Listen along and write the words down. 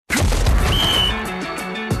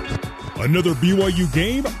Another BYU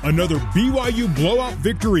game, another BYU blowout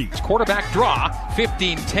victory. Quarterback draw,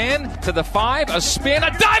 15-10 to the 5, a spin,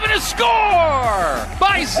 a dive, and a score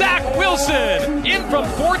by Zach Wilson. In from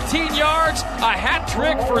 14 yards, a hat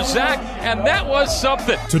trick for Zach, and that was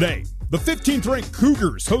something. Today, the 15th ranked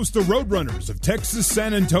Cougars host the Roadrunners of Texas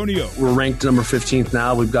San Antonio. We're ranked number 15th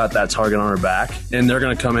now. We've got that target on our back, and they're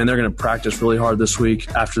going to come in. They're going to practice really hard this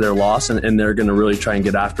week after their loss, and they're going to really try and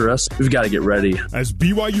get after us. We've got to get ready. As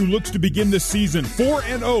BYU looks to begin this season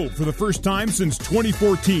 4-0 for the first time since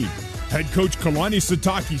 2014. Head coach Kalani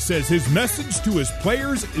Sitake says his message to his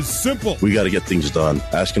players is simple. We got to get things done.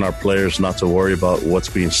 Asking our players not to worry about what's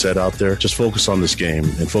being said out there. Just focus on this game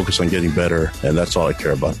and focus on getting better, and that's all I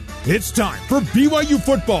care about. It's time for BYU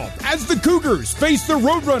football as the Cougars face the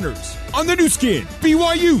Roadrunners on the new skin,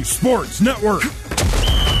 BYU Sports Network.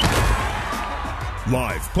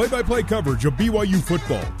 Live play-by-play coverage of BYU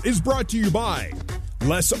football is brought to you by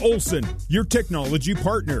Les Olson, your technology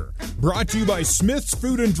partner. Brought to you by Smith's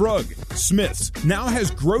Food and Drug. Smith's now has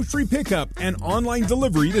grocery pickup and online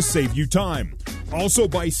delivery to save you time. Also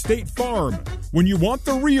by State Farm. When you want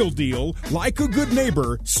the real deal, like a good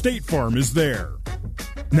neighbor, State Farm is there.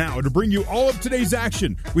 Now, to bring you all of today's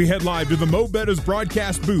action, we head live to the Mo Betta's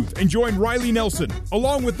broadcast booth and join Riley Nelson,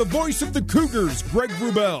 along with the voice of the Cougars, Greg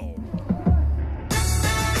Wrubell.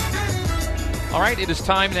 All right, it is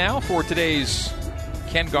time now for today's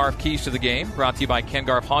Ken Garff Keys to the Game, brought to you by Ken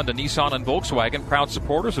Garff Honda, Nissan, and Volkswagen, proud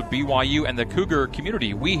supporters of BYU and the Cougar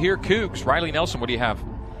community. We hear Cougs. Riley Nelson, what do you have?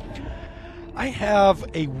 I have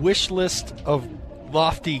a wish list of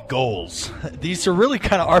lofty goals. These are really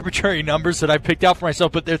kind of arbitrary numbers that I picked out for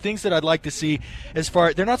myself, but they're things that I'd like to see as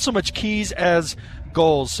far. They're not so much keys as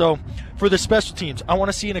goals. So for the special teams, I want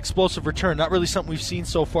to see an explosive return. Not really something we've seen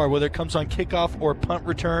so far, whether it comes on kickoff or punt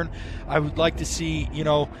return. I would like to see,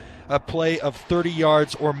 a play of 30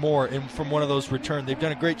 yards or more from one of those return. They've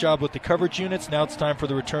done a great job with the coverage units. Now it's time for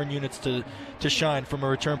the return units to shine from a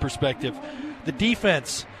return perspective. The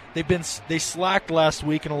defense, they slacked last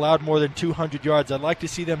week and allowed more than 200 yards. I'd like to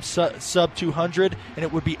see them sub 200, and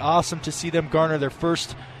it would be awesome to see them garner their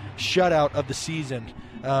first shutout of the season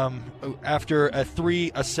after a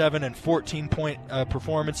 3, a 7, and 14-point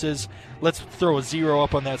performances. Let's throw a 0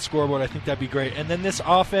 up on that scoreboard. I think that'd be great. And then this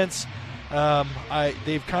offense,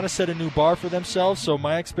 they've kind of set a new bar for themselves, so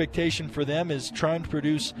my expectation for them is trying to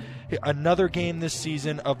produce another game this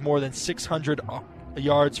season of more than 600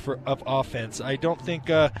 yards of offense. I don't think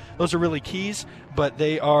those are really keys, but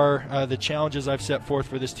they are the challenges I've set forth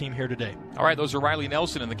for this team here today. All right, those are Riley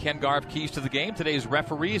Nelson and the Ken Garff Keys to the Game. Today's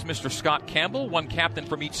referee is Mr. Scott Campbell. One captain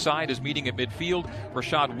from each side is meeting at midfield.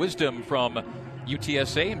 Rashad Wisdom from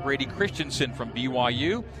UTSA and Brady Christensen from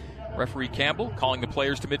BYU. Referee Campbell calling the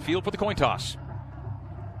players to midfield for the coin toss.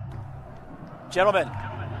 Gentlemen,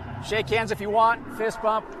 shake hands if you want. Fist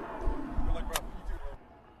bump.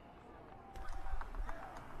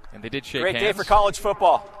 And they did shake hands. Great day for college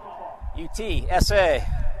football. UTSA,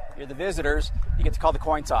 you're the visitors. You get to call the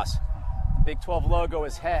coin toss. Big 12 logo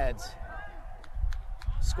is heads.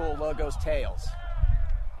 School logo's tails.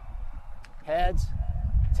 Heads,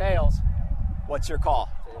 tails. What's your call?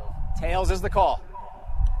 Tails is the call.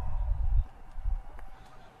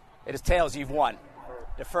 It is tails. You've won.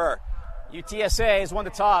 Defer. UTSA has won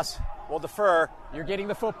the toss. We'll defer. You're getting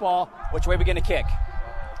the football. Which way are we going to kick?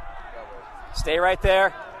 Stay right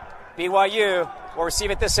there. BYU will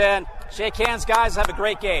receive at this end. Shake hands, guys. Have a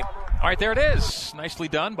great game. All right, there it is. Nicely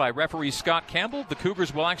done by referee Scott Campbell. The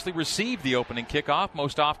Cougars will actually receive the opening kickoff.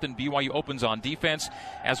 Most often, BYU opens on defense,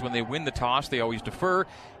 as when they win the toss, they always defer,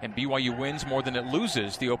 and BYU wins more than it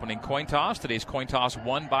loses the opening coin toss. Today's coin toss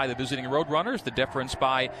won by the visiting Roadrunners. The deference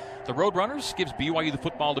by the Roadrunners gives BYU the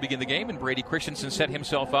football to begin the game, and Brady Christensen set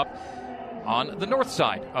himself up on the north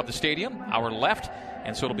side of the stadium, our left,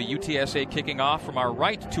 and so it'll be UTSA kicking off from our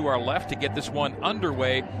right to our left to get this one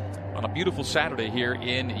underway on a beautiful Saturday here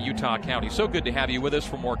in Utah County. So good to have you with us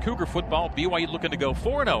for more Cougar football. BYU looking to go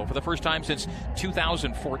 4-0 for the first time since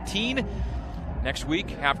 2014. Next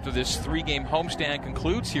week, after this 3-game homestand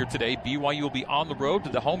concludes here today, BYU will be on the road to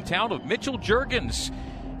the hometown of Mitchell Juergens,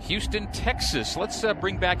 Houston, Texas. Let's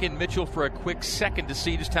bring back in Mitchell for a quick second to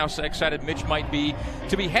see just how excited Mitch might be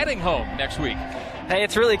to be heading home next week. Hey,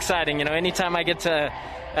 it's really exciting. Anytime I get to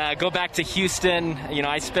go back to Houston,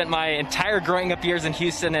 I spent my entire growing up years in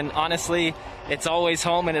Houston, and honestly, it's always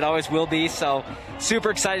home and it always will be. So super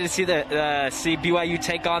excited to see BYU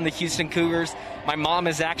take on the Houston Cougars. My mom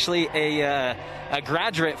is actually a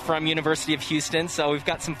graduate from University of Houston, so we've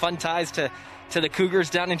got some fun ties to the Cougars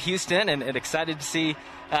down in Houston, and excited to see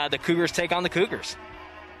the Cougars take on the Cougars.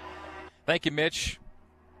 Thank you, Mitch.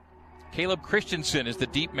 Caleb Christensen is the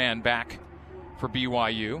deep man back for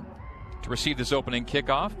BYU to receive this opening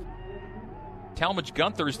kickoff. Talmadge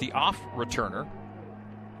Gunther is the off returner.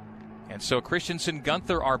 And so Christensen,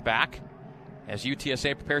 Gunther are back as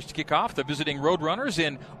UTSA prepares to kick off. The visiting Roadrunners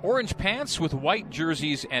in orange pants with white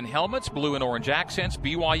jerseys and helmets, blue and orange accents.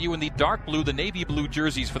 BYU in the dark blue, the navy blue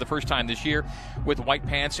jerseys for the first time this year with white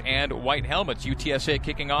pants and white helmets. UTSA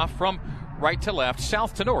kicking off from right to left,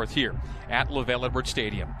 south to north here at LaVell Edwards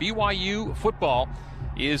Stadium. BYU football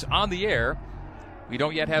is on the air. We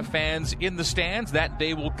don't yet have fans in the stands. That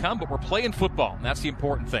day will come, but we're playing football, and that's the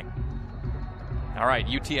important thing. All right,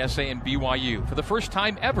 UTSA and BYU for the first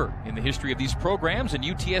time ever in the history of these programs, and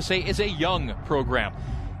UTSA is a young program.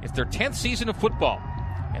 It's their 10th season of football,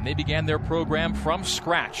 and they began their program from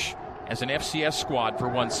scratch as an FCS squad for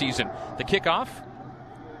one season. The kickoff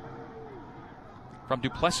from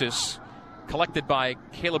Duplessis, collected by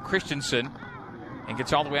Caleb Christensen, and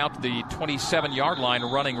gets all the way out to the 27-yard line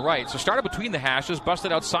running right. So started between the hashes,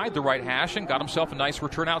 busted outside the right hash, and got himself a nice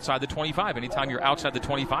return outside the 25. Anytime you're outside the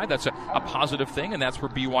 25, that's a positive thing, and that's where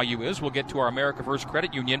BYU is. We'll get to our America First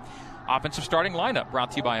Credit Union offensive starting lineup,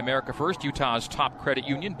 brought to you by America First, Utah's top credit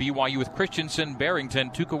union. BYU with Christensen,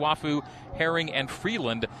 Barrington, Tukawafu, Herring, and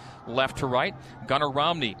Freeland left to right. Gunnar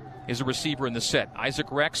Romney is a receiver in the set. Isaac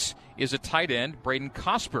Rex is a tight end. Braden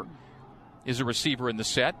Cosper is a receiver in the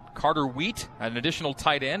set. Carter Wheat, an additional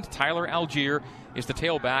tight end. Tyler Algier is the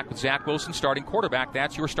tailback with Zach Wilson starting quarterback.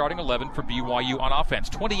 That's your starting 11 for BYU on offense.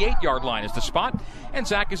 28-yard line is the spot, and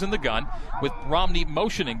Zach is in the gun with Romney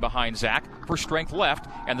motioning behind Zach for strength left,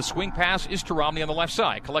 and the swing pass is to Romney on the left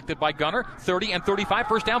side. Collected by Gunner, 30 and 35,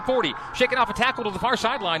 first down 40. Shaking off a tackle to the far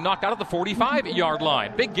sideline, knocked out at the 45-yard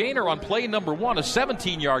line. Big gainer on play number one, a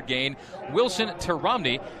 17-yard gain. Wilson to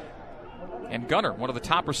Romney. And Gunner, one of the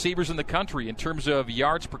top receivers in the country in terms of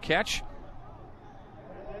yards per catch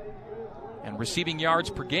and receiving yards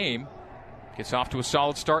per game, gets off to a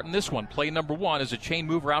solid start in this one. Play number one is a chain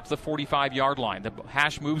mover out to the 45-yard line. The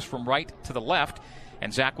hash moves from right to the left,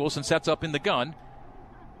 and Zach Wilson sets up in the gun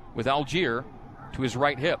with Algier to his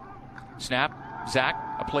right hip. Snap. Zach,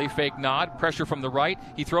 a play fake nod, pressure from the right.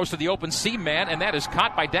 He throws to the open seam man, and that is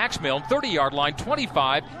caught by Dax Milne. 30-yard line,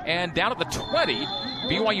 25, and down at the 20.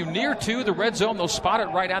 BYU near to the red zone. They'll spot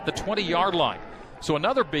it right at the 20-yard line. So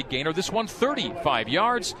another big gainer. This one 35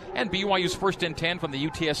 yards, and BYU's first and 10 from the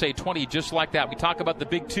UTSA 20, just like that. We talk about the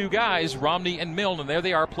big two guys, Romney and Milne, and there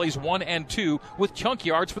they are, plays 1 and 2 with chunk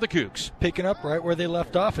yards for the Cougs. Picking up right where they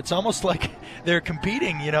left off. It's almost like they're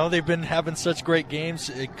competing. You know, they've been having such great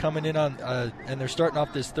games coming in on, and they're starting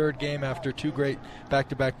off this third game after two great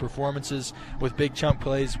back-to-back performances with big chunk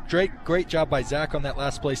plays. Great job by Zach on that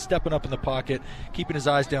last play, stepping up in the pocket, keeping his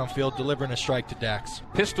eyes downfield, delivering a strike to Dax.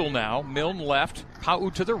 Pistol now, Milne left, Pau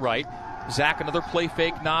to the right. Zach, another play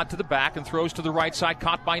fake nod to the back and throws to the right side,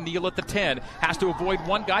 caught by Neal at the 10. Has to avoid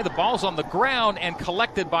one guy. The ball's on the ground and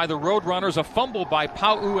collected by the Roadrunners. A fumble by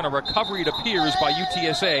Pau and a recovery, it appears, by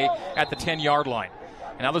UTSA at the 10-yard line.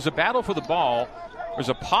 And now there's a battle for the ball. There's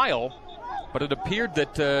a pile, but it appeared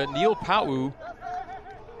that Neal Pau,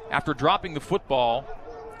 after dropping the football,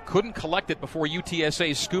 couldn't collect it before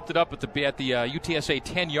UTSA scooped it up at the UTSA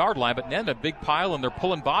 10-yard line, but then a big pile, and they're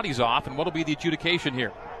pulling bodies off. And what'll be the adjudication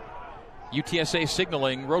here? UTSA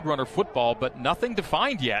signaling Roadrunner football, but nothing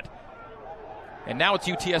defined yet. And now it's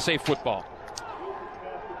UTSA football.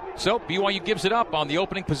 So BYU gives it up on the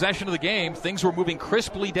opening possession of the game. Things were moving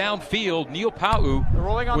crisply downfield. Neal Pau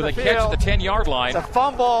with a catch at the 10-yard line. It's a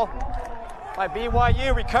fumble by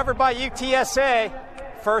BYU, recovered by UTSA.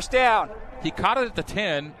 First down. He caught it at the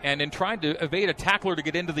 10, and in trying to evade a tackler to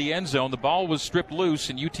get into the end zone, the ball was stripped loose,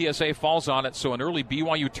 and UTSA falls on it. So an early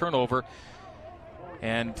BYU turnover,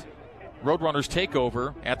 and Roadrunners take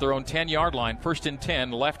over at their own 10-yard line. First and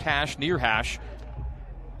 10, left hash, near hash,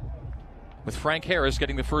 with Frank Harris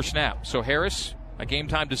getting the first snap. So Harris, a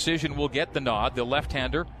game-time decision, will get the nod. The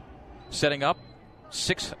left-hander setting up,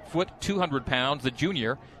 6 foot, 200 pounds, the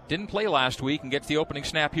junior. Didn't play last week and gets the opening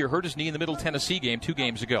snap here. Hurt his knee in the Middle Tennessee game 2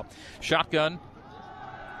 games ago. Shotgun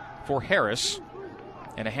for Harris.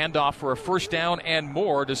 And a handoff for a first down and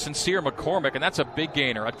more to Sincere McCormick. And that's a big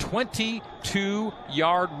gainer. A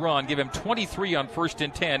 22-yard run. Give him 23 on first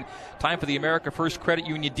and 10. Time for the America First Credit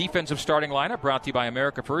Union defensive starting lineup. Brought to you by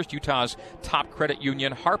America First, Utah's top credit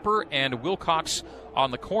union. Harper and Wilcox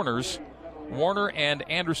on the corners. Warner and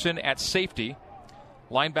Anderson at safety.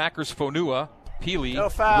 Linebackers Fonua, Peely,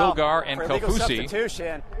 Wilgar, and Kofusi.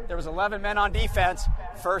 Substitution. There was 11 men on defense.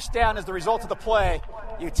 First down as the result of the play.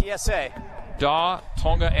 UTSA. Daw,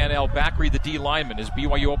 Tonga, and El Bakri, the D lineman, as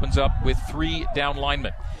BYU opens up with 3 down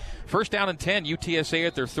linemen. First down and 10, UTSA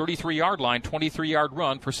at their 33-yard line, 23-yard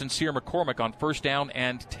run for Sincere McCormick on first down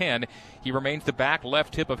and 10. He remains the back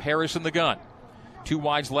left hip of Harris in the gun. 2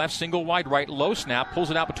 wides left, single wide right, low snap, pulls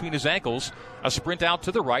it out between his ankles. A sprint out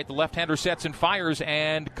to the right. The left-hander sets and fires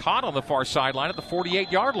and caught on the far sideline at the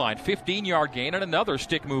 48-yard line. 15-yard gain and another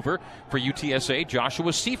stick mover for UTSA.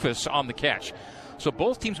 Joshua Cephas on the catch. So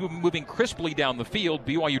both teams moving crisply down the field.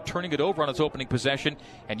 BYU turning it over on its opening possession.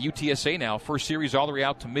 And UTSA now, first series all the way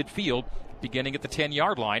out to midfield, beginning at the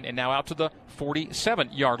 10-yard line and now out to the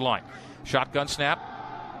 47-yard line. Shotgun snap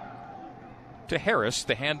to Harris,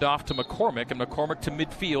 the handoff to McCormick, and McCormick to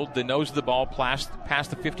midfield. The nose of the ball past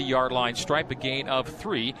the 50-yard line stripe, a gain of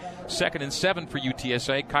 3. 2nd and 7 for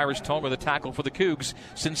UTSA. Kyrus Tonga, the tackle for the Cougs.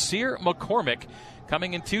 Sincere McCormick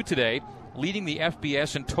coming in 2 today, leading the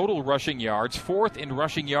FBS in total rushing yards, 4th in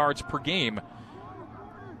rushing yards per game.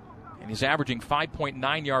 And he's averaging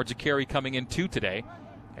 5.9 yards a carry coming in 2 today.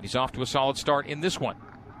 And he's off to a solid start in this one.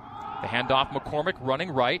 The handoff, McCormick running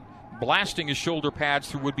right, blasting his shoulder pads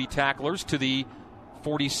through would-be tacklers to the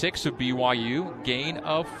 46 of BYU. Gain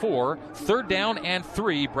of 4. 3rd down and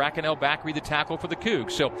 3. Bracken Bakri, the tackle for the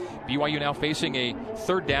Cougs. So BYU now facing a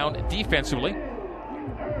 3rd down defensively.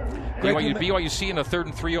 BYU seeing a 3rd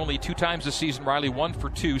and 3 only 2 times this season. Riley 1 for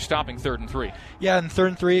 2, stopping 3rd and 3. Yeah, and 3rd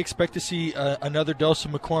and 3, expect to see another dose of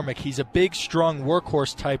McCormick. He's a big, strong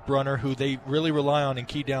workhorse type runner who they really rely on in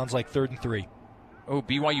key downs like 3rd and 3. Oh,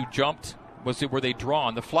 BYU jumped. Were they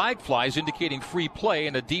drawn? The flag flies, indicating free play,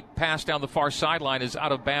 and a deep pass down the far sideline is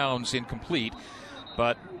out of bounds, incomplete.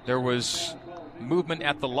 But there was movement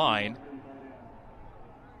at the line.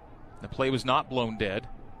 The play was not blown dead.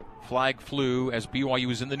 Flag flew as BYU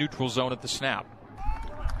was in the neutral zone at the snap.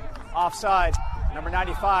 Offside, number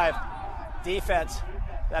 95, defense.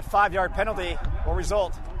 That 5-yard penalty will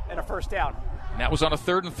result in a first down. And that was on a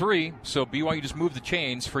 3rd and 3, so BYU just moved the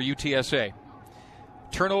chains for UTSA.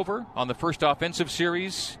 Turnover on the first offensive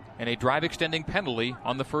series and a drive-extending penalty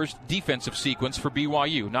on the first defensive sequence for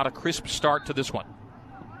BYU. Not a crisp start to this one.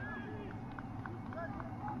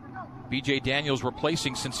 B.J. Daniels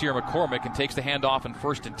replacing Sincere McCormick and takes the handoff in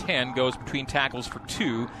 1st and 10, goes between tackles for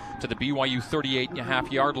 2 to the BYU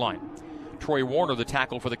 38.5-yard line. Troy Warner, the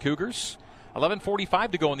tackle for the Cougars.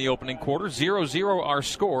 11:45 to go in the opening quarter. 0-0 our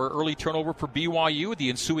score. Early turnover for BYU. The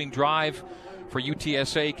ensuing drive for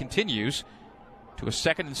UTSA continues to a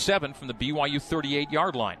 2nd and 7 from the BYU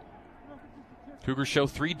 38-yard line. Cougars show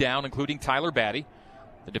 3 down, including Tyler Batty,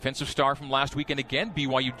 the defensive star from last week, and again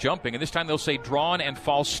BYU jumping, and this time they'll say drawn and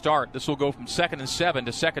false start. This will go from 2nd and 7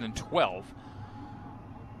 to 2nd and 12.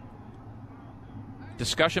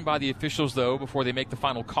 Discussion by the officials, though, before they make the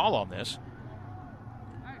final call on this.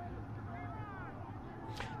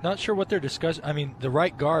 Not sure what they're discussing. I mean, the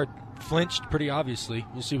right guard flinched pretty obviously.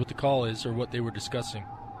 We'll see what the call is or what they were discussing.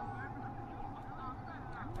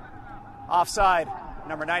 Offside,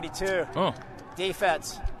 number 92. Oh.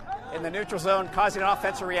 Defense in the neutral zone, causing an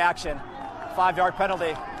offensive reaction. 5-yard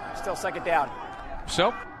penalty, still 2nd down.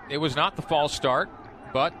 So, it was not the false start,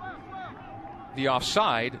 but the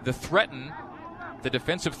offside, the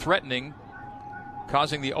defensive threatening,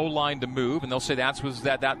 causing the O-line to move, and they'll say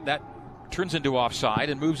that turns into offside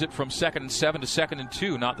and moves it from 2nd and 7 to 2nd and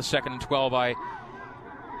 2, not the 2nd and 12 I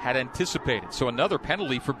had anticipated. So another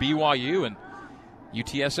penalty for BYU, and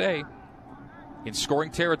UTSA in scoring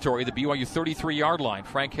territory, the BYU 33-yard line.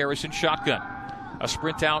 Frank Harrison shotgun. A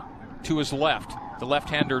sprint out to his left. The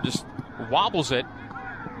left-hander just wobbles it.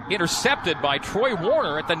 Intercepted by Troy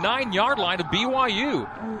Warner at the 9-yard line of BYU.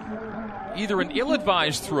 Either an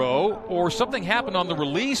ill-advised throw or something happened on the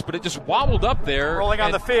release, but it just wobbled up there. Rolling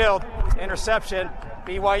on the field. Interception.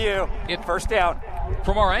 BYU. First down.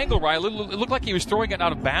 From our angle, Riley, it looked like he was throwing it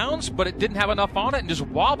out of bounds, but it didn't have enough on it and just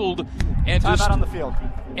wobbled and Time just out on the field.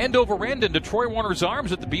 End over end into Troy Warner's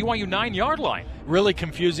arms at the BYU 9-yard line. Really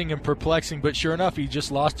confusing and perplexing, but sure enough, he just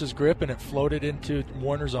lost his grip and it floated into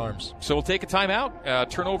Warner's arms. So we'll take a timeout.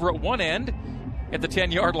 Turnover at one end at the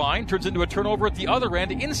 10-yard line turns into a turnover at the other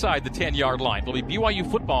end inside the 10-yard line. It'll be BYU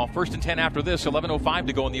football, 1st and 10 after this. 11:05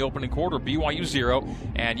 to go in the opening quarter. BYU 0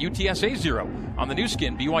 and UTSA 0 on the new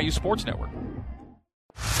skin BYU Sports Network.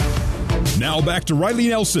 Now back to Riley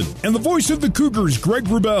Nelson and the voice of the Cougars, Greg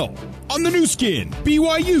Wrubell, on the new skin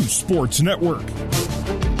BYU Sports Network.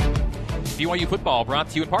 BYU football brought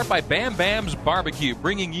to you in part by Bam Bam's Barbecue,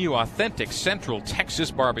 bringing you authentic Central Texas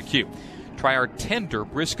barbecue. Try our tender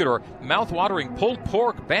brisket or mouth-watering pulled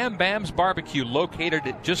pork. Bam Bam's Barbecue,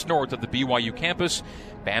 located just north of the BYU campus.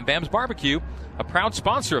 Bam Bam's Barbecue, a proud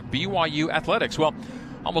sponsor of BYU athletics. Well,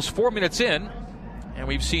 almost 4 minutes in, and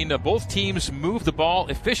we've seen both teams move the ball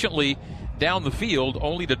efficiently down the field,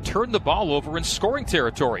 only to turn the ball over in scoring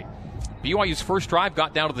territory. BYU's first drive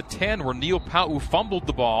got down to the 10, where Neil Pau'u fumbled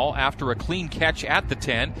the ball after a clean catch at the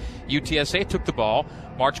 10. UTSA took the ball,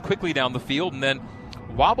 marched quickly down the field, and then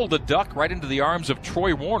wobbled a duck right into the arms of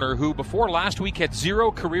Troy Warner, who before last week had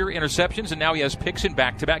 0 career interceptions, and now he has picks in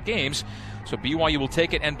back-to-back games. So BYU will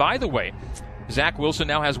take it. And by the way, Zach Wilson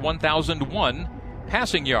now has 1,001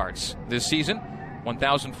 passing yards this season,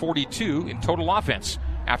 1,042 in total offense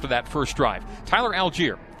after that first drive. Tyler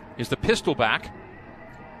Allgeier is the pistol back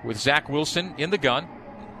with Zach Wilson in the gun.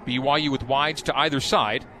 BYU with wides to either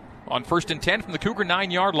side on 1st and 10 from the Cougar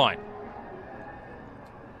 9-yard line.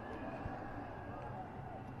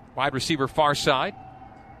 Wide receiver far side,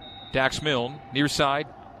 Dax Milne. Near side,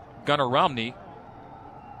 Gunnar Romney.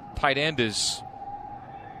 Tight end is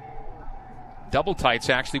double tights,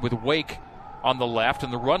 actually, with Wake on the left,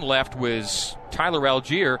 and the run left was Tyler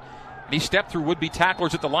Allgeier. And he stepped through would-be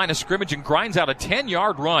tacklers at the line of scrimmage and grinds out a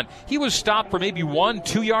 10-yard run. He was stopped for maybe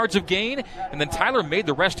 1-2 yards of gain, and then Tyler made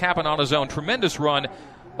the rest happen on his own. Tremendous run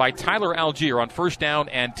by Tyler Allgeier on 1st down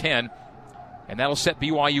and 10. And that'll set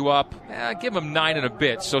BYU up, give him 9 and a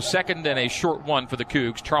bit. So 2nd and a short one for the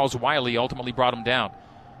Cougs. Charles Wiley ultimately brought him down.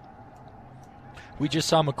 We just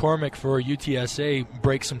saw McCormick for UTSA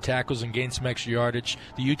break some tackles and gain some extra yardage.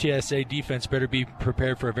 The UTSA defense better be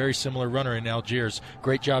prepared for a very similar runner in Allgeier's.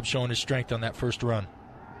 Great job showing his strength on that first run.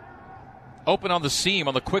 Open on the seam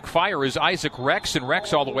on the quick fire is Isaac Rex, and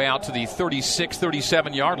Rex all the way out to the 36,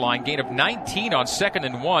 37-yard line. Gain of 19 on 2nd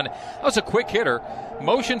and 1. That was a quick hitter.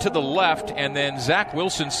 Motion to the left, and then Zach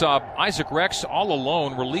Wilson saw Isaac Rex all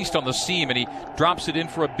alone, released on the seam, and he drops it in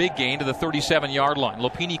for a big gain to the 37-yard line.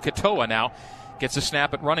 Lopini Katoa now gets a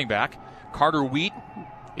snap at running back. Carter Wheat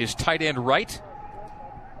is tight end right.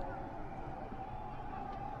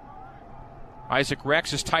 Isaac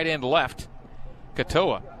Rex is tight end left.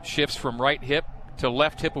 Katoa shifts from right hip to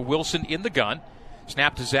left hip of Wilson in the gun.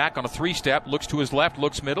 Snap to Zach on a 3-step. Looks to his left,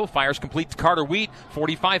 looks middle. Fires complete to Carter Wheat.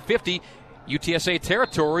 45-50. UTSA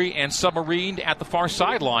territory, and submarined at the far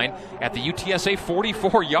sideline at the UTSA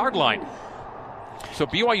 44-yard line. So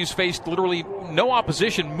BYU's faced literally no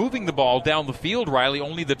opposition moving the ball down the field, Riley.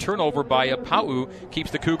 Only the turnover by Pau'u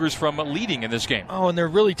keeps the Cougars from leading in this game. Oh, and they're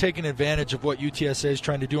really taking advantage of what UTSA is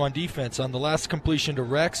trying to do on defense. On the last completion to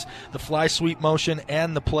Rex, the fly sweep motion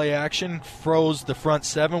and the play action froze the front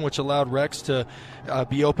 7, which allowed Rex to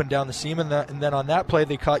be open down the seam. And then on that play,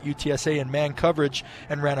 they caught UTSA in man coverage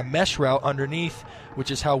and ran a mesh route underneath,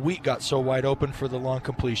 which is how Wheat got so wide open for the long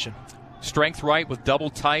completion. Strength right with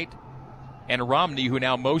double tight. And Romney, who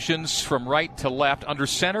now motions from right to left. Under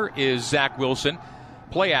center is Zach Wilson.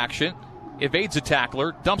 Play action. Evades a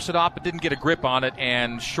tackler. Dumps it off, but didn't get a grip on it.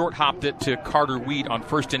 And short-hopped it to Carter Wheat on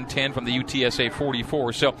 1st and 10 from the UTSA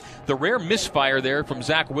 44. So the rare misfire there from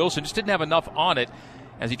Zach Wilson just didn't have enough on it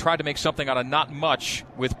as he tried to make something out of not much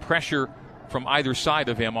with pressure from either side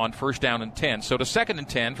of him on 1st down and 10. So to 2nd and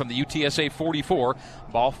 10 from the UTSA 44.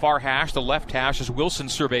 Ball far hash, the left hash as Wilson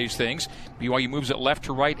surveys things. BYU moves it left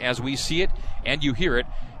to right as we see it, and you hear it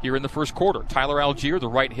here in the first quarter. Tyler Allgeier, the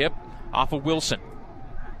right hip, off of Wilson.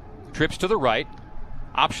 Trips to the right.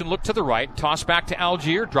 Option look to the right. Toss back to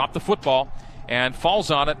Allgeier. Drop the football and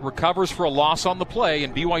falls on it. Recovers for a loss on the play,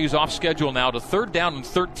 and BYU's off schedule now to 3rd down and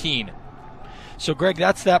 13. So, Greg,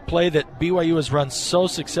 that's that play that BYU has run so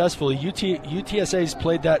successfully. UTSA's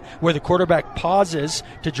played that where the quarterback pauses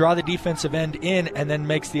to draw the defensive end in and then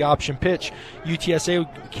makes the option pitch.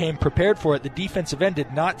 UTSA came prepared for it. The defensive end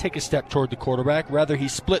did not take a step toward the quarterback. Rather, he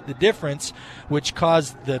split the difference, which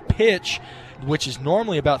caused the pitch, which is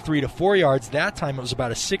normally about 3 to 4 yards. That time it was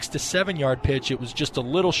about a 6 to 7 yard pitch. It was just a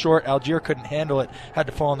little short. Allgeier couldn't handle it, had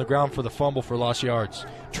to fall on the ground for the fumble for lost yards.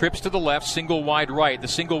 Trips to the left, single wide right. The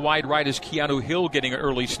single wide right is Keanu Hill getting an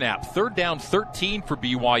early snap. 3rd down 13 for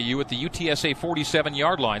BYU at the UTSA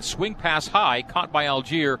 47-yard line. Swing pass high, caught by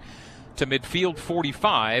Allgeier to midfield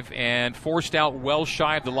 45 and forced out well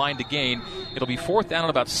shy of the line to gain. It'll be 4th down and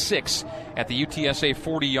about 6 at the UTSA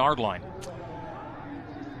 40-yard line.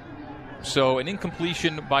 So an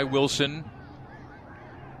incompletion by Wilson,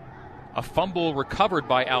 a fumble recovered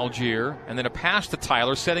by Allgeier, and then a pass to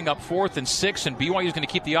Tyler, setting up 4th and 6, and BYU is going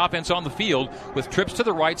to keep the offense on the field with trips to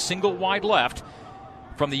the right, single wide left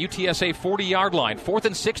from the UTSA 40-yard line. 4th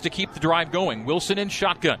and 6 to keep the drive going. Wilson in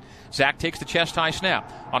shotgun. Zach takes the chest-high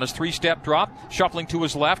snap. On his 3-step drop, shuffling to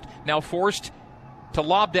his left, now forced to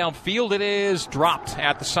lob downfield. It is dropped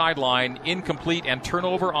at the sideline, incomplete, and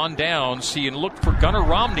turnover on downs. He looked for Gunnar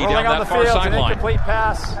Romney down that far sideline. Incomplete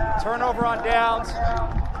pass, turnover on downs.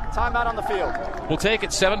 Timeout on the field. We'll take it.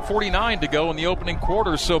 7:49 to go in the opening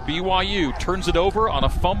quarter. So BYU turns it over on a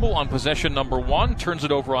fumble on possession number 1, turns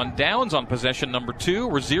it over on downs on possession number 2.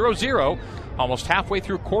 We're 0-0, almost halfway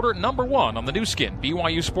through quarter number 1 on the new skin,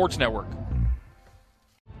 BYU Sports Network.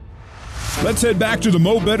 Let's head back to the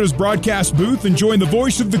Mo Betta's broadcast booth and join the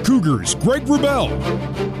voice of the Cougars, Greg Wrubell.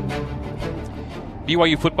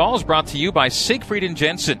 BYU football is brought to you by Siegfried &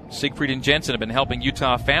 Jensen. Siegfried & Jensen have been helping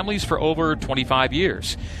Utah families for over 25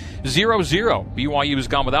 years. 0-0. BYU has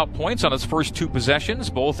gone without points on its first 2 possessions,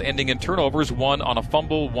 both ending in turnovers, 1 on a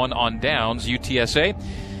fumble, 1 on downs. UTSA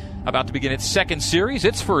about to begin its second series.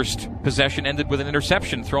 Its first possession ended with an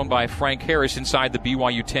interception thrown by Frank Harris inside the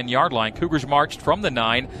BYU 10-yard line. Cougars marched from the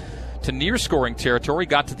 9 to near scoring territory,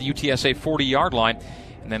 got to the UTSA 40-yard line.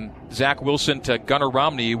 And then Zach Wilson to Gunnar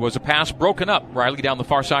Romney was a pass broken up, Riley, down the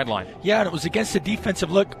far sideline. Yeah, and it was against a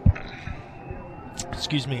defensive look.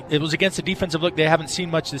 It was against a defensive look they haven't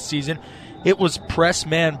seen much this season. It was press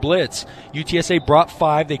man blitz. UTSA brought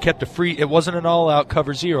 5. They kept a free. It wasn't an all-out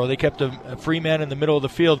cover 0. They kept a free man in the middle of the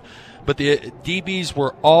field. But the DBs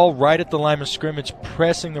were all right at the line of scrimmage,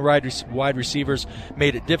 pressing the wide receivers,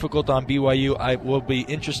 made it difficult on BYU. I will be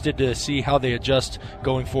interested to see how they adjust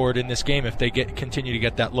going forward in this game if they continue to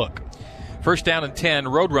get that look. First down and 10,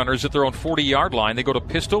 Roadrunners at their own 40-yard line. They go to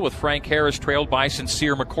pistol with Frank Harris trailed by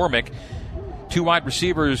Sincere McCormick. 2 wide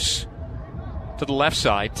receivers to the left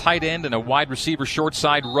side, tight end and a wide receiver short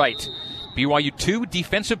side right. BYU 2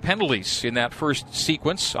 defensive penalties in that first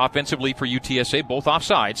sequence offensively for UTSA, both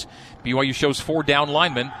offsides. BYU shows 4 down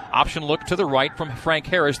linemen. Option look to the right from Frank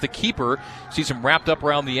Harris. The keeper sees him wrapped up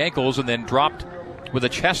around the ankles and then dropped with a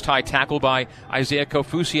chest-high tackle by Isaiah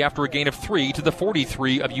Kofusi after a gain of 3 to the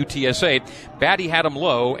 43 of UTSA. Batty had him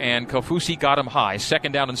low, and Kofusi got him high.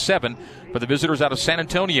 Second down and 7 for the visitors out of San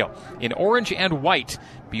Antonio. In orange and white,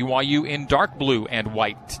 BYU in dark blue and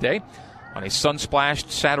white today on a sun-splashed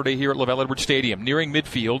Saturday here at LaVell Edwards Stadium. Nearing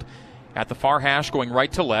midfield, at the far hash, going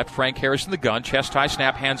right to left, Frank Harris in the gun, chest-high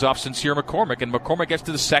snap, hands off Sincere McCormick, and McCormick gets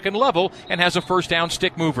to the second level and has a first down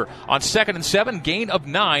stick mover. On 2nd and 7, gain of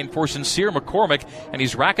 9 for Sincere McCormick, and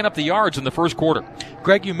he's racking up the yards in the first quarter.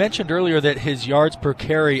 Greg, you mentioned earlier that his yards per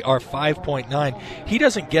carry are 5.9. He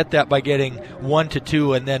doesn't get that by getting 1 to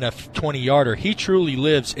 2 and then a 20-yarder. He truly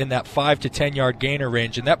lives in that 5 to 10-yard gainer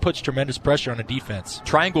range, and that puts tremendous pressure on a defense.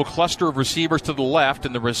 Triangle cluster of receivers to the left,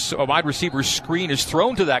 and the wide receiver screen is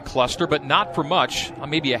thrown to that cluster, but not for much,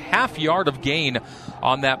 maybe a half yard of gain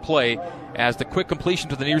on that play, as the quick completion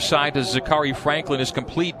to the near side to Zachary Franklin is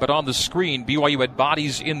complete, but on the screen, BYU had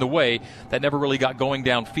bodies in the way that never really got going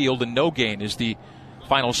downfield, and no gain is the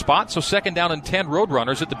final spot. So 2nd down and 10,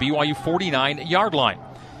 Roadrunners at the BYU 49-yard line.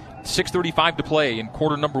 6:35 to play in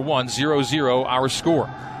quarter number 1, 0-0 our score.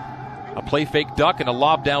 A play fake duck and a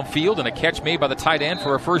lob downfield and a catch made by the tight end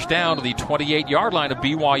for a first down to the 28-yard line of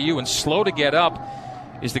BYU, and slow to get up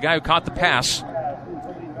is the guy who caught the pass,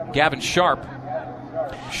 Gavin Sharp.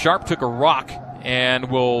 Sharp took a rock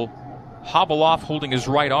and will hobble off holding his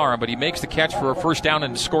right arm, but he makes the catch for a first down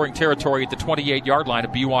in scoring territory at the 28-yard line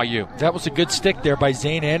of BYU. That was a good stick there by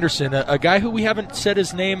Zane Anderson, a guy who we haven't said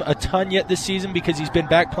his name a ton yet this season because he's been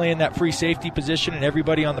back playing that free safety position and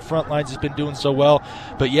everybody on the front lines has been doing so well.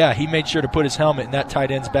 But yeah, he made sure to put his helmet in that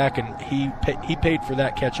tight end's back, and he paid for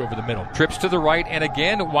that catch over the middle. Trips to the right, and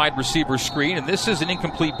again wide receiver screen, and this is an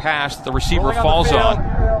incomplete pass that the receiver falls on.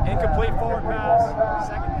 Incomplete forward pass.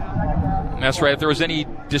 Second down. That's right. If there was any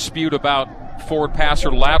dispute about forward pass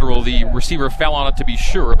or lateral, the receiver fell on it to be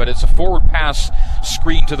sure, but it's a forward pass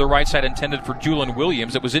screen to the right side intended for Julian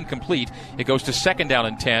Williams. It was incomplete. It goes to 2nd down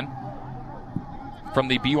and 10 from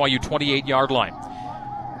the BYU 28-yard line.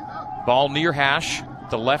 Ball near hash,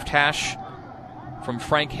 the left hash from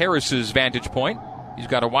Frank Harris's vantage point. He's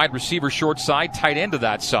got a wide receiver short side, tight end to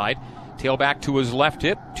that side. Tailback to his left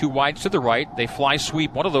hip, 2 wides to the right. They fly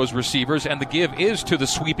sweep one of those receivers, and the give is to the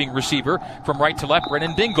sweeping receiver from right to left,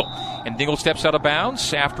 Brennan Dingle. And Dingle steps out of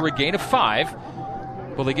bounds after a gain of 5.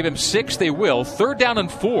 Will they give him 6? They will. 3rd down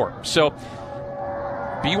and 4. So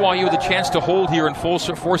BYU with a chance to hold here and force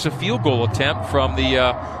a field goal attempt from the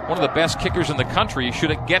one of the best kickers in the country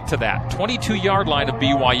should it get to that. 22-yard line of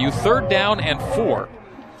BYU, 3rd down and 4.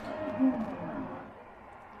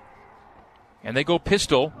 And they go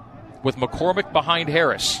pistol with McCormick behind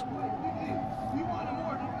Harris.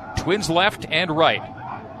 Twins left and right.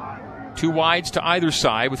 2 wides to either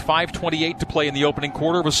side with 5:28 to play in the opening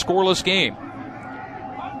quarter of a scoreless game.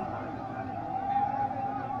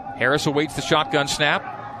 Harris awaits the shotgun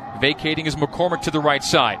snap. Vacating is McCormick to the right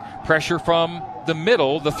side. Pressure from the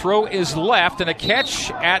middle. The throw is left, and a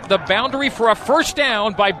catch at the boundary for a first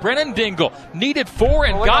down by Brennan Dingle. Needed 4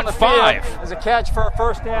 and got 5. There's a catch for a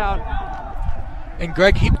first down. And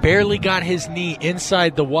Greg, he barely got his knee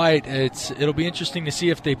inside the white. It'll be interesting to see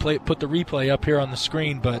if they put the replay up here on the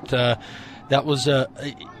screen, but that was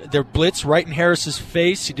their blitz right in Harris's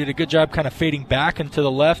face. He did a good job kind of fading back and to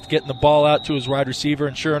the left, getting the ball out to his wide receiver,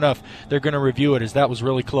 and sure enough, they're going to review it as that was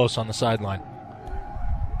really close on the sideline.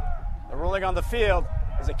 The ruling on the field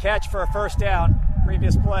is a catch for a first down.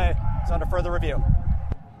 Previous play is under further review.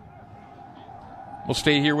 We'll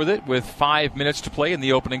stay here with it with 5 minutes to play in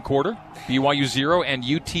the opening quarter. BYU 0 and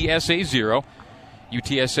UTSA 0.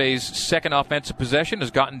 UTSA's second offensive possession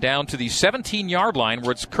has gotten down to the 17-yard line,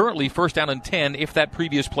 where it's currently first down and 10 if that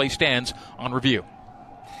previous play stands on review.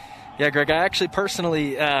 Yeah, Greg, I actually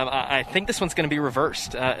personally I think this one's going to be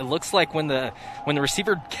reversed. It looks like when the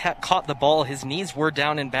receiver caught the ball, his knees were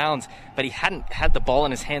down in bounds, but he hadn't had the ball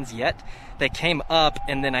in his hands yet. They came up,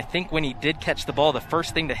 and then I think when he did catch the ball, the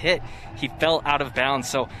first thing to hit, he fell out of bounds.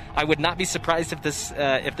 So I would not be surprised if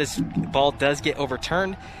this ball does get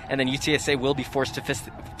overturned, and then UTSA will be forced to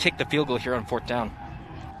kick the field goal here on fourth down.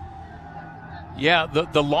 Yeah,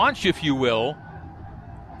 the launch, if you will,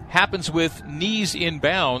 happens with knees in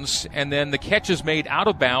bounds, and then the catch is made out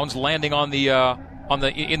of bounds, landing on the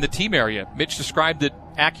in the team area. Mitch described it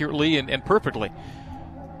accurately and perfectly.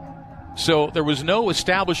 So there was no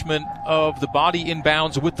establishment of the body in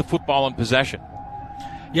bounds with the football in possession.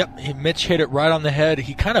 Yep, Mitch hit it right on the head.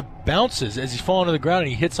 He kind of bounces as he's falling to the ground, and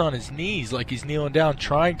he hits on his knees like he's kneeling down,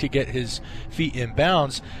 trying to get his feet in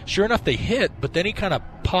bounds. Sure enough, they hit, but then he kind of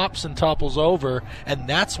pops and topples over, and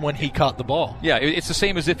that's when he caught the ball. Yeah, it's the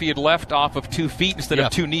same as if he had left off of 2 feet instead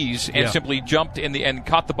of 2 knees and simply jumped and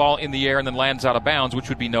caught the ball in the air and then lands out of bounds, which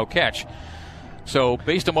would be no catch. So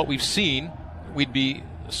based on what we've seen, we'd be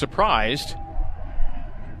surprised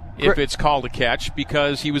if it's called a catch,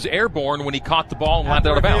 because he was airborne when he caught the ball and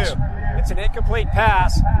landed out of bounds. It's an incomplete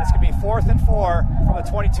pass. It's going to be 4th and 4 from the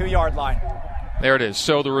 22-yard line. There it is.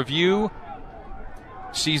 So the review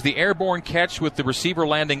sees the airborne catch with the receiver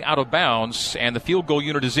landing out of bounds, and the field goal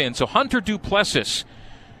unit is in. So Hunter Duplessis,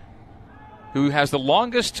 who has the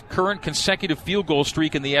longest current consecutive field goal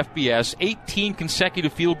streak in the FBS, 18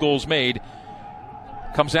 consecutive field goals made,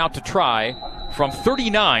 comes out to try from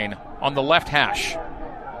 39 on the left hash.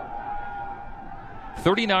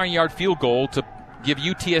 39-yard field goal to give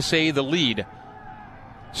UTSA the lead.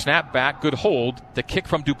 Snap back, good hold. The kick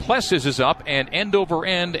from Duplessis is up and end over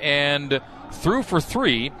end and through for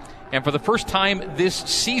 3. And for the first time this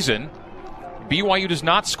season, BYU does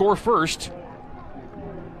not score first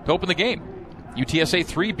to open the game. UTSA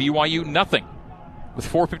 3, BYU nothing.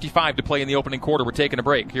 With 4:55 to play in the opening quarter, we're taking a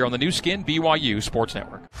break here on the new skin, BYU Sports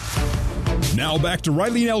Network. Now back to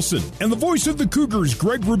Riley Nelson and the voice of the Cougars,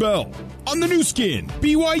 Greg Wrubell, on the new skin,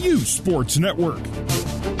 BYU Sports Network.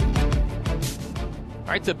 All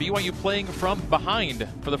right, the BYU playing from behind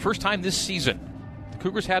for the first time this season. The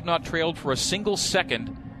Cougars had not trailed for a single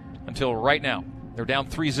second until right now. They're down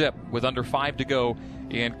 3-zip with under 5 to go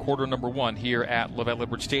in quarter number 1 here at Levitt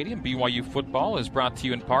Lippert Stadium. BYU football is brought to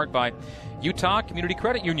you in part by Utah Community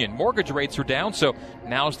Credit Union. Mortgage rates are down, so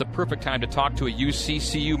now's the perfect time to talk to a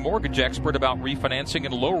UCCU mortgage expert about refinancing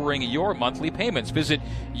and lowering your monthly payments. Visit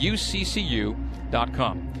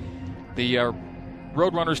uccu.com. The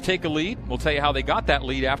Roadrunners take a lead. We'll tell you how they got that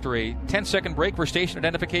lead after a 10-second break for station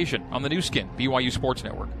identification on the new skin, BYU Sports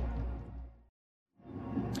Network.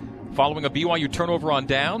 Following a BYU turnover on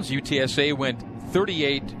downs, UTSA went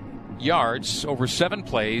 38 yards over 7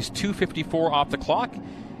 plays, 2:54 off the clock,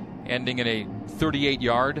 ending in a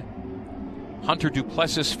 38-yard Hunter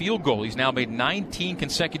Duplessis field goal. He's now made 19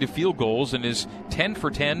 consecutive field goals and is 10 for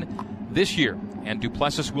 10 this year. And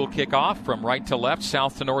Duplessis will kick off from right to left,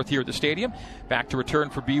 south to north here at the stadium. Back to return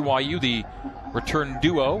for BYU, the return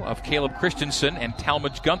duo of Caleb Christensen and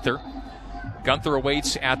Talmadge Gunther. Gunther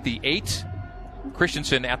awaits at the 8,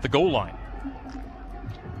 Christensen at the goal line.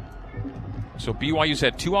 So BYU's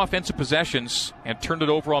had 2 offensive possessions and turned it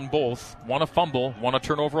over on both. 1 a fumble, 1 a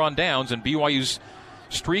turnover on downs, and BYU's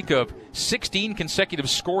streak of 16 consecutive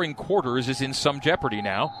scoring quarters is in some jeopardy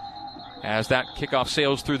now, as that kickoff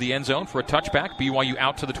sails through the end zone for a touchback. BYU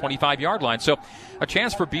out to the 25-yard line. So a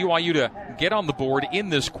chance for BYU to get on the board in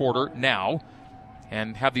this quarter now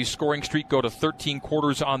and have the scoring streak go to 13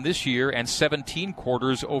 quarters on this year and 17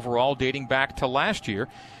 quarters overall dating back to last year.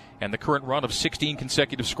 And the current run of 16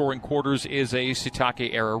 consecutive scoring quarters is a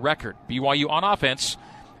Sitake-era record. BYU on offense,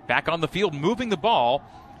 back on the field, moving the ball,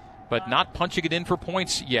 but not punching it in for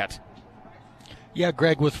points yet. Yeah,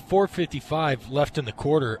 Greg, with 4:55 left in the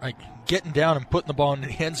quarter, getting down and putting the ball in the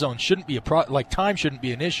end zone shouldn't be time shouldn't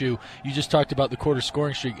be an issue. You just talked about the quarter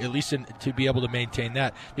scoring streak, at least to be able to maintain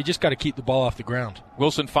that. They just got to keep the ball off the ground.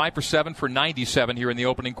 Wilson 5 for 7 for 97 here in the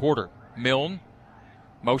opening quarter. Milne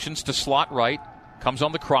motions to slot right, comes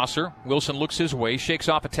on the crosser. Wilson looks his way, shakes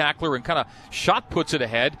off a tackler, and kind of shot puts it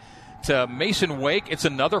ahead to Mason Wake. It's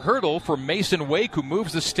another hurdle for Mason Wake, who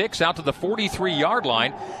moves the sticks out to the 43-yard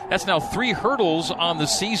line. That's now 3 hurdles on the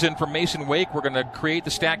season for Mason Wake. We're going to create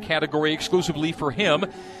the stat category exclusively for him,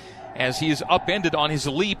 as he is upended on his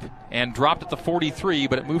leap and dropped at the 43,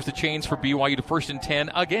 but it moves the chains for BYU to 1st and 10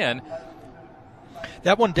 again.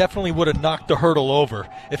 That one definitely would have knocked the hurdle over.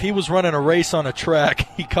 If he was running a race on a track,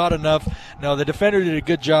 he caught enough. No, the defender did a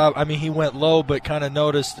good job. I mean, he went low, but kind of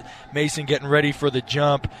noticed Mason getting ready for the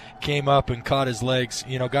jump, came up and caught his legs,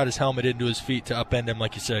 got his helmet into his feet to upend him,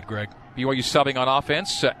 like you said, Greg. BYU subbing on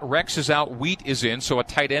offense. Rex is out, Wheat is in, so a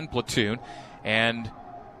tight end platoon. And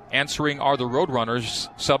answering are the Roadrunners,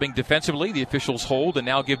 subbing defensively. The officials hold and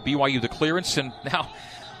now give BYU the clearance, and now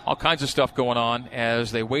all kinds of stuff going on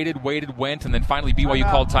as they waited, went, and then finally BYU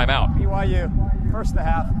called timeout. BYU, first the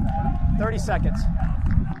half, 30 seconds.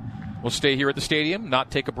 We'll stay here at the stadium, not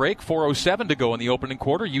take a break. 4:07 to go in the opening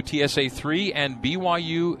quarter. UTSA 3 and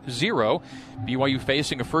BYU 0. BYU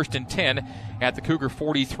facing a 1st and 10 at the Cougar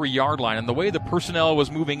 43-yard line. And the way the personnel was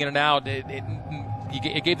moving in and out,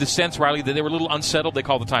 it gave the sense, Riley, that they were a little unsettled. They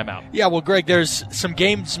called the timeout. Yeah, well, Greg, there's some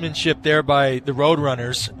gamesmanship there by the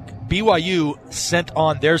Roadrunners. BYU sent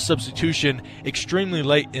on their substitution extremely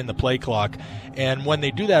late in the play clock. And when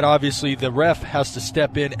they do that, obviously, the ref has to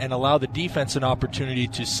step in and allow the defense an opportunity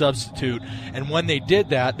to substitute. And when they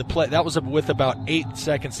did that, that was with about 8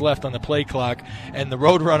 seconds left on the play clock, and the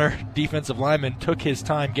Roadrunner defensive lineman took his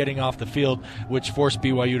time getting off the field, which forced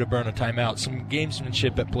BYU to burn a timeout. Some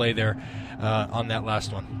gamesmanship at play there on that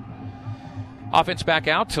last one. Offense back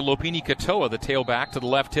out to Lopini Katoa, the tailback to the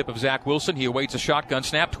left hip of Zach Wilson. He awaits a shotgun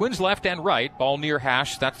snap. Twins left and right. Ball near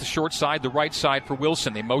hash. That's the short side, the right side for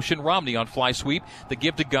Wilson. They motion Romney on fly sweep. The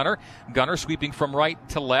give to Gunner. Gunner sweeping from right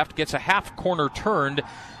to left. Gets a half corner turned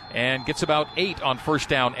and gets about 8 on 1st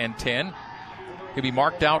down and 10. He'll be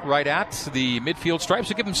marked out right at the midfield stripes.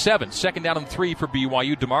 So give him 7. 2nd down and 3 for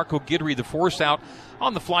BYU. DeMarco Guidry, the force out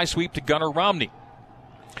on the fly sweep to Gunner Romney.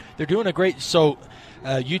 They're doing a great...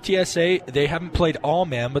 UTSA, they haven't played all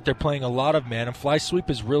man, but they're playing a lot of man, and fly sweep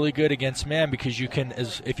is really good against man because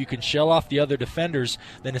if you can shell off the other defenders,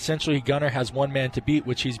 then essentially Gunner has one man to beat,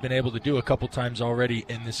 which he's been able to do a couple times already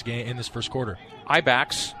in this game, in this first quarter.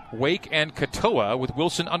 I-backs, Wake and Katoa with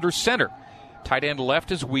Wilson under center. Tight end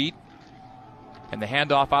left is Wheat, and the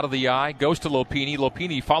handoff out of the eye goes to Lopini.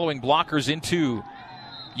 Lopini following blockers into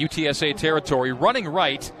UTSA territory, running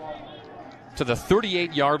right to the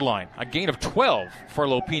 38-yard line. A gain of 12 for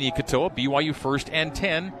Lopini Katoa. BYU 1st and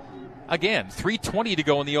 10. Again, 3:20 to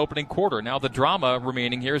go in the opening quarter. Now the drama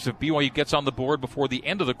remaining here is if BYU gets on the board before the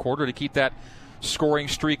end of the quarter to keep that scoring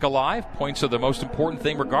streak alive. Points are the most important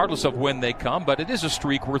thing regardless of when they come, but it is a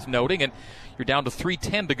streak worth noting, and you're down to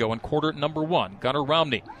 3:10 to go in quarter number 1. Gunner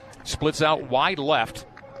Romney splits out wide left.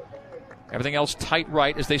 Everything else tight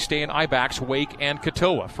right as they stay in I-backs, Wake and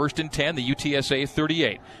Katoa. 1st and 10, the UTSA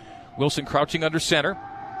 38. Wilson crouching under center.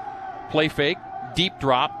 Play fake. Deep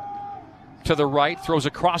drop to the right. Throws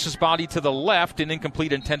across his body to the left. And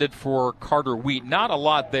incomplete intended for Carter Wheat. Not a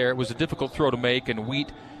lot there. It was a difficult throw to make. And Wheat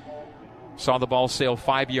saw the ball sail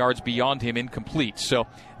 5 yards beyond him. Incomplete. So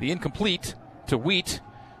the incomplete to Wheat.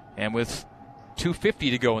 And with 2:50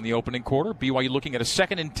 to go in the opening quarter, BYU looking at a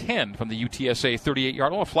 2nd and 10 from the UTSA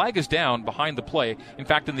 38-yard line. A flag is down behind the play. In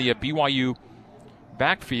fact, in the BYU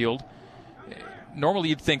backfield, normally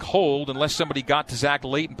you'd think hold unless somebody got to Zach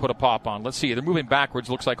late and put a pop on. Let's see. They're moving backwards.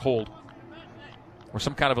 Looks like hold. Or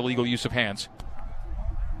some kind of illegal use of hands.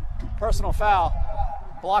 Personal foul.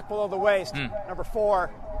 Block below the waist. Number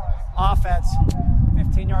 4. Offense.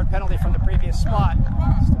 15-yard penalty from the previous spot.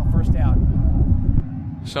 Still 1st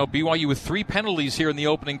down. So BYU with 3 penalties here in the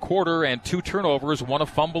opening quarter and 2 turnovers, 1 a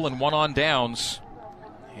fumble and 1 on downs.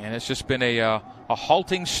 And it's just been a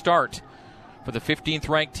halting start for the 15th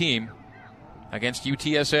ranked team against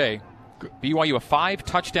UTSA. BYU a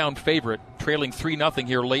 5-touchdown favorite, trailing 3-0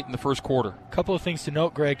 here late in the first quarter. A couple of things to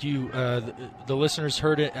note, Greg. The listeners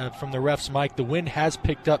heard it from the ref's mic. The wind has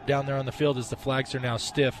picked up down there on the field as the flags are now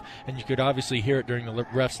stiff, and you could obviously hear it during the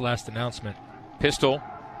ref's last announcement. Pistol,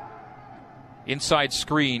 inside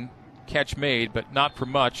screen, catch made, but not for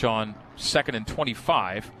much on 2nd and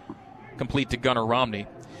 25. Complete to Gunner Romney.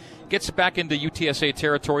 Gets it back into UTSA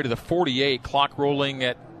territory to the 48, clock rolling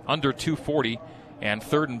at under 2:40, and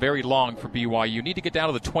 3rd and very long for BYU. Need to get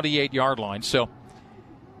down to the 28-yard line. So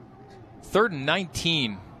 3rd and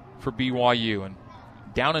 19 for BYU, and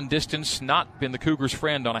down in distance not been the Cougars'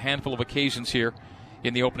 friend on a handful of occasions here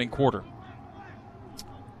in the opening quarter.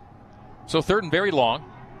 So 3rd and very long.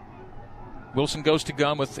 Wilson goes to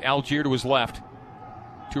gun with Algier to his left.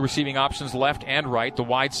 2 receiving options left and right. The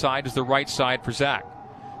wide side is the right side for Zach.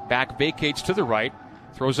 Back vacates to the right,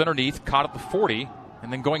 throws underneath, caught at the 40,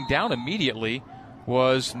 and then going down immediately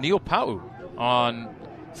was Neil Pau on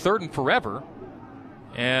 3rd and forever,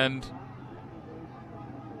 and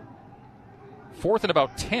 4th and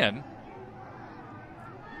about 10.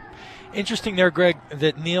 Interesting there, Greg,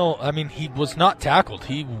 that Neil, he was not tackled.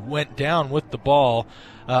 He went down with the ball.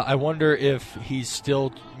 I wonder if he's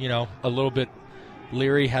still, a little bit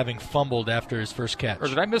leery, having fumbled after his first catch. Or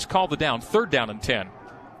did I miscall the down? 3rd down and 10.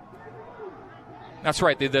 That's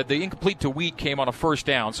right. The incomplete to Wheat came on a 1st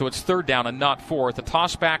down, so it's 3rd down and not 4th. A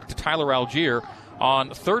toss back to Tyler Algier on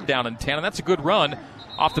 3rd down and 10, and that's a good run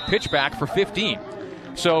off the pitch back for 15.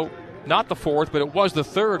 So not the 4th, but it was the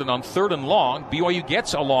 3rd, and on 3rd and long, BYU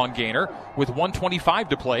gets a long gainer with 1:25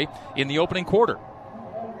 to play in the opening quarter.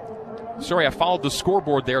 Sorry, I followed the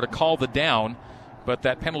scoreboard there to call the down, but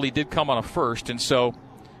that penalty did come on a 1st, and so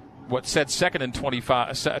what said 2nd and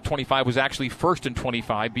 25 was actually 1st and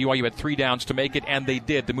 25. BYU had 3 downs to make it, and they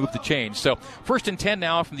did to move the chains. So 1st and 10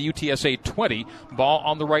 now from the UTSA 20. Ball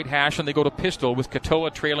on the right hash, and they go to pistol with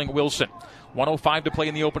Katoa trailing Wilson. 1:05 to play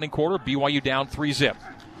in the opening quarter. BYU down 3-zip.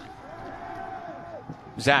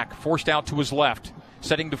 Zach forced out to his left.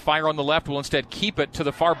 Setting to fire on the left, will instead keep it to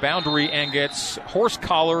the far boundary and gets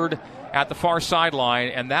horse-collared at the far sideline,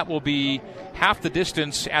 and that will be half the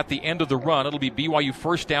distance at the end of the run. It'll be BYU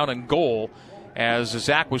 1st down and goal as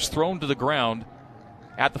Zach was thrown to the ground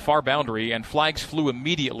at the far boundary, and flags flew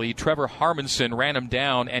immediately. Trevor Harmonson ran him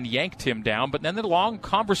down and yanked him down, but then a long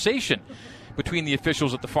conversation between the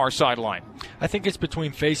officials at the far sideline. I think it's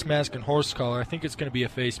between face mask and horse collar. I think it's going to be a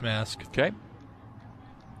face mask. Okay.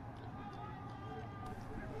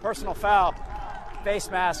 Personal foul,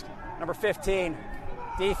 face mask, number 15.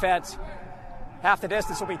 Defense, half the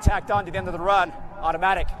distance will be tacked on to the end of the run.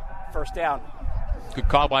 Automatic, 1st down. Good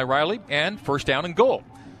call by Riley, and 1st down and goal.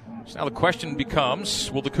 So now the question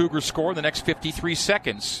becomes, will the Cougars score in the next 53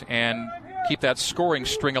 seconds and keep that scoring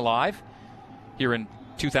string alive here in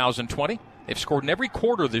 2020? They've scored in every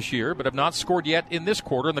quarter this year, but have not scored yet in this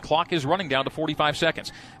quarter, and the clock is running down to 45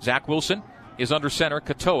 seconds. Zach Wilson is under center.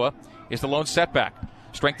 Katoa is the lone setback.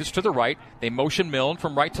 Strength is to the right. They motion Milne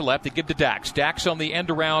from right to left. They give to Dax. Dax on the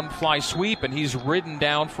end-around fly sweep, and he's ridden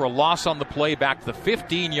down for a loss on the play back to the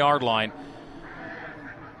 15-yard line.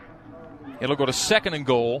 It'll go to 2nd and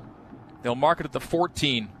goal. They'll mark it at the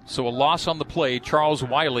 14. So a loss on the play. Charles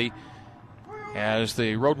Wiley, as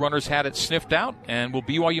the Roadrunners had it sniffed out. And will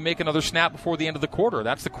BYU make another snap before the end of the quarter?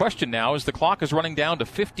 That's the question now, as the clock is running down to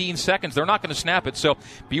 15 seconds. They're not going to snap it, so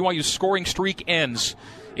BYU's scoring streak ends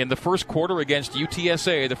in the first quarter against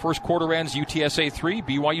UTSA. The first quarter ends UTSA 3,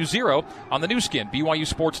 BYU 0 on the new skin, BYU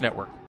Sports Network.